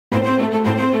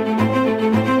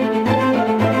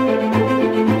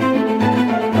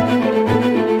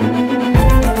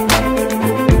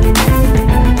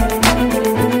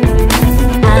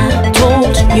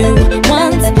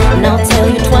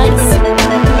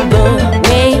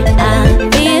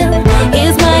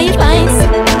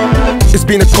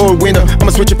been a cold winter,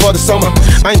 I'ma switch it for the summer.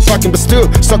 I ain't fucking but still,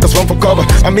 suckers run for cover.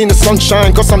 I'm in the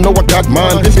sunshine, cause I know I got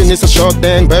mine. Pimpin' is a short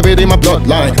thing, buried in my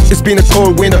bloodline. It's been a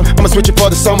cold winter, I'ma switch it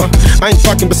for the summer. I ain't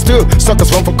fucking but still,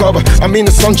 suckers run for cover. I'm in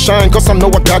the sunshine, cause I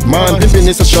know I got mine. Pimpin'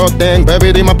 is a short thing,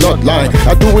 buried in my bloodline.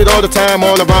 I do it all the time,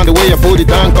 all around the way. I put it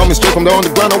down, coming straight from the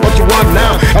underground. What you want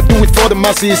now? I do it for the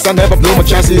masses, I never blow my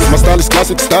chances. My style is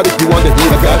classic, static, you want the heat,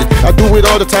 I got it. I do it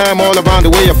all the time, all around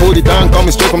the way. I put it down,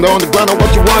 coming straight from the underground.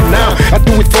 What you want now? I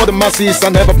do it for the masses, I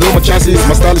never blow my chances.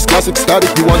 My style is classic,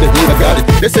 static, you want the heat, I got it.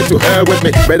 They say to hell with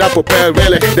me, better prepare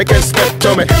really. They can't step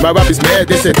to me, my rap is mad.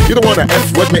 They say you don't wanna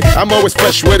F with me, I'm always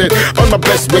fresh with it. On my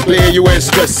best weekly, you ain't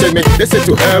stressing me. They say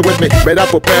to hell with me, better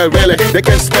prepare really. They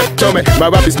can't step to me, my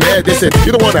rap is mad. They say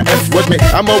you don't wanna F with me,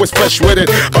 I'm always fresh with it.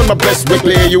 On my best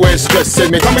weekly, you ain't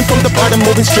stressing me. Coming from the bottom,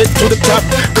 moving straight to the top.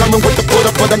 Coming with the put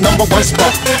up for the #1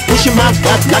 spot. Pushing my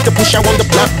rap like a pusher on the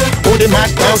block. Holding my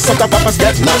down, sucker rappers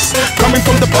get lost. Coming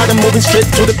from the bottom, moving straight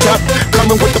to the top.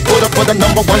 Coming with the put up for the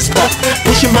 #1 spot.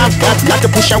 Pushing my rap like a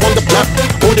pusher on the block.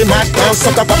 Holding my down,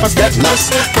 sucker rappers get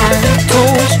lost. I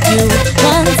told you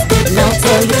once, and I'll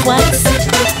tell you twice.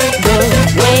 The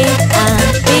way I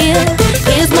feel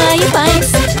is my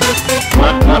advice.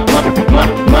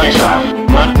 My style,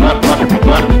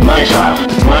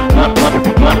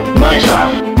 my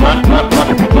style,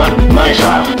 my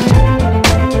style.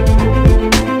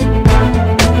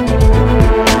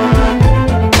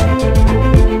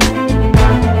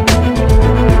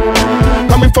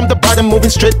 Coming from the bottom, moving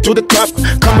straight to the top.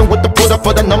 Coming with the put up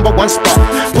for the #1 spot.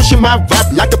 Pushing my rap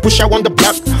like a pusher on the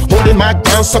block. Holding my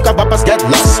down, sucker rappers get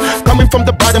lost. Coming from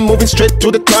the bottom, moving straight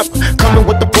to the top. Coming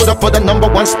with the put up for the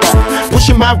 #1 spot.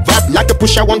 Pushing my rap like a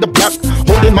pusher on the block.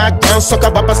 Holding my down,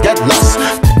 sucker rappers get lost.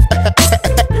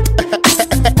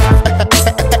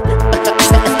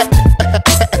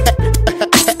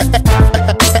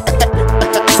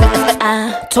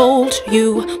 I told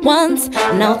you once,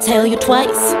 and I'll tell you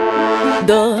twice.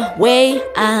 The way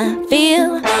I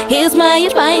feel, here's my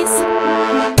advice.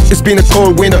 It's been a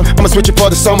cold winter, I'ma switch it for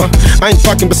the summer. I ain't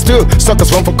fucking but still,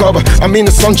 suckers run for cover. I'm in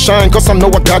the sunshine, cause I know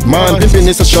I got mine. Pimpin'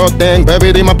 is a short thing,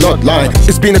 buried in my bloodline.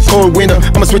 It's been a cold winter,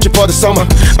 I'ma switch it for the summer.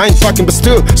 I ain't fucking but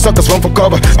still, suckers run for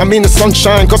cover. I'm in the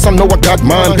sunshine, cause I know I got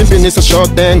mine. Pimpin' is a short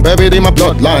thing, buried in my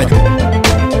bloodline.